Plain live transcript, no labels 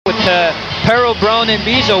Perro, Brown, and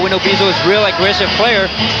Bezeau. We know Bezeau is a real aggressive player.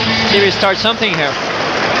 See if he starts something here.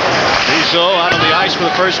 Bezeau out on the ice for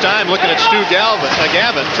the first time, looking at Stu Gavin,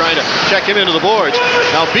 trying to check him into the boards.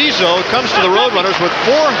 Now Bezeau comes to the Roadrunners with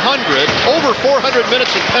over 400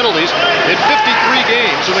 minutes of penalties in 53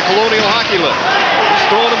 games in the Colonial Hockey League. He's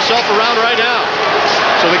throwing himself around right now.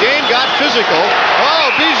 So the game got physical. Oh,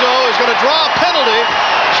 Bezeau is going to draw a penalty.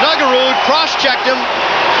 Snuggerud cross-checked him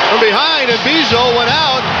from behind, and Bezeau went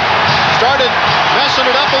out, started messing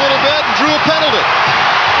it up a little bit, and drew a penalty.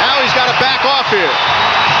 Now he's got to back off here.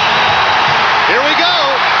 Here we go.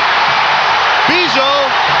 Bezeau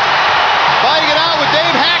fighting it out with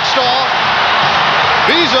Dave Hakstol.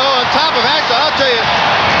 Bezeau on top of Hakstol. I'll tell you,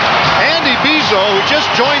 Andy Bezeau, who just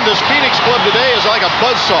joined this Phoenix club today, is like a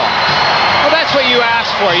buzzsaw. Well, that's what you ask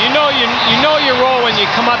for. You know your role when you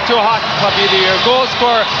come up to a hockey club. Either you're a goal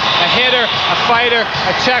scorer, a hitter, a fighter,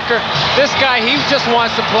 a checker. This guy, he just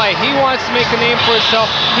wants to play. He wants to make a name for himself.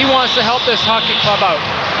 He wants to help this hockey club out.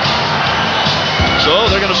 So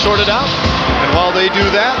they're going to sort it out. And while they do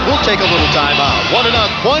that, we'll take a little time out.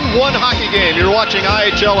 1-1 hockey game. You're watching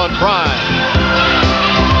IHL on Prime.